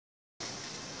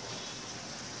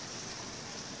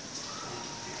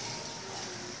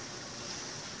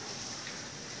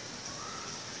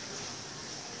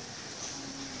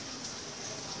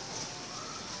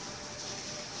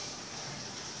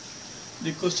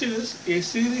The question is, a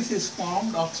series is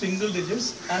formed of single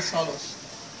digits as follows.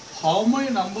 How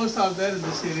many numbers are there in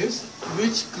the series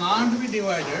which can't be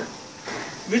divided,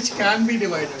 which can be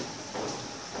divided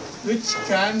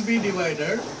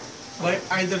by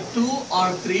either 2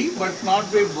 or 3 but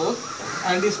not by both,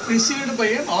 and is preceded by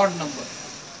an odd number.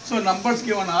 So numbers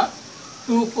given are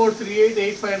 2, 4, 3, 8,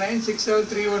 8, 5, 9, 6, 7,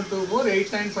 3, 1, 2, 4,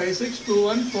 8, 9, 5, 6, 2,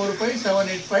 1, 4, 5, 7,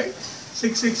 8, 5,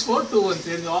 6, 6, 4, 2, 1,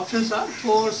 3. And the options are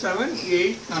 4, 7,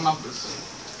 8, none of this.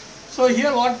 So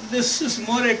here this is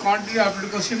more a quantitative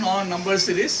aptitude question on number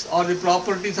series or the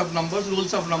properties of numbers,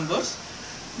 rules of numbers.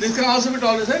 This can also be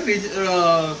told as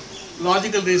a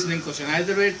logical reasoning question.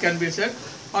 Either way it can be said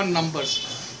on numbers.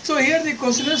 So here the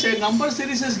question is, a number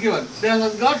series is given. They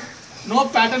have got no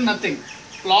pattern, nothing.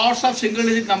 Lots of single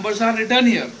digit numbers are written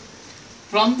here.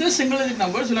 From this single digit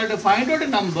numbers, you will have to find out a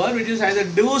number which is either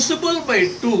divisible by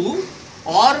 2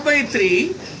 or by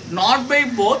 3, not by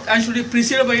both, and should be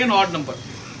preceded by an odd number.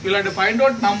 You will have to find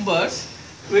out numbers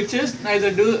which is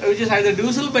either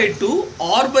divisible by 2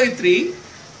 or by 3,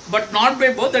 but not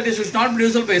by both, that is, it is not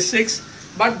divisible by 6.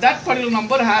 But that particular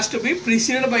number has to be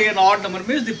preceded by an odd number,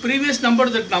 means the previous number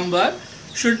to that number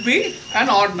should be an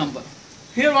odd number.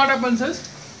 Here what happens is,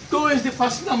 2 is the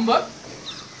first number.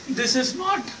 This is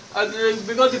not,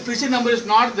 because the preceding number is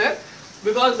not there,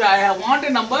 because I want a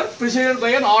number preceded by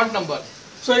an odd number.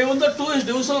 So even though 2 is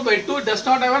divisible by 2, it does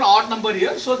not have an odd number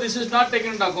here, so this is not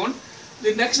taken into account.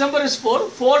 The next number is 4.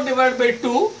 4 divided by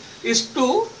 2 is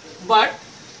 2, but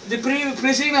the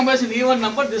preceding number is an even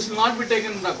number, this will not be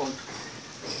taken into account.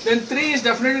 Then 3 is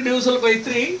definitely divisible by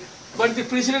 3, but the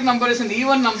preceding number is an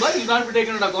even number, it will not be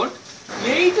taken into account.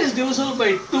 8 is divisible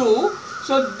by 2,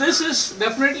 so this is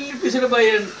definitely preceded by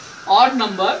an odd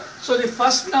number, so the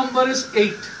first number is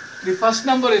 8. The first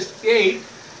number is 8,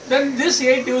 then this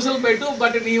 8 divisible by 2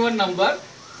 but an even number.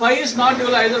 5 is not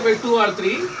divisible either by 2 or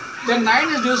 3, then 9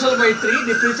 is divisible by 3,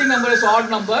 the preceding number is odd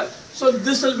number, so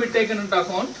this will be taken into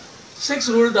account. 6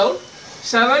 ruled out.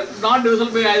 7 not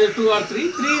divisible by either 2 or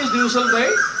 3, 3 is divisible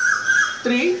by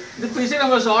 3, the preceding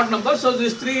number is odd number, so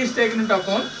this 3 is taken into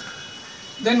account.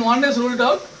 Then 1 is ruled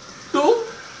out. 2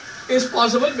 is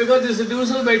possible because this is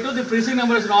divisible by 2, the preceding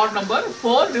number is an odd number.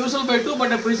 4 divisible by 2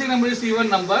 but the preceding number is even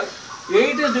number. 8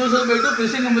 is divisible by 2,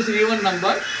 preceding number is an even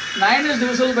number. 9 is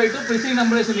divisible by 2, preceding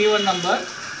number is an even number.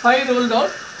 5 ruled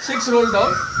out. 6 ruled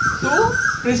out. 2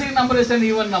 preceding number is an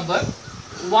even number.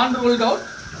 1 ruled out.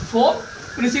 4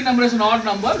 preceding number is an odd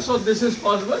number, so this is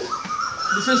possible.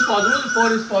 This is possible.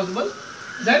 4 is possible.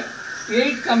 Then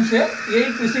 8 comes here.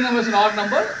 8 preceding number is an odd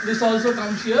number. This also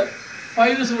comes here.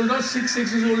 5 is ruled out. 6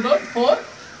 is ruled out. 4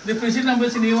 the preceding number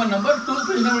is an even number. 2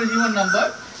 preceding number is even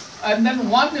number. And then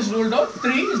 1 is ruled out.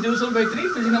 3 is divisible by 3.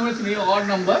 Preceding number is an odd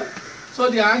number. So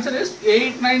the answer is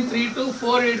 8, 9, 3, 2,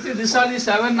 4, 8, 3. These are the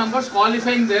 7 numbers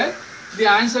qualifying there. The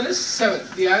answer is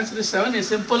 7. The answer is 7. A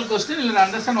simple question. You will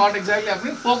understand what exactly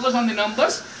happening. Focus on the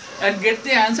numbers and get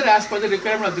the answer as per the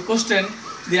requirement of the question.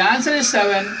 The answer is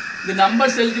 7. The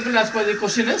numbers eligible as per the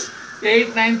question is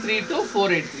 8, 9, 3, 2,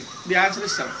 4, 8, 3. The answer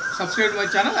is 7. Subscribe to my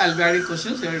channel. I will be adding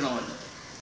questions every now and then.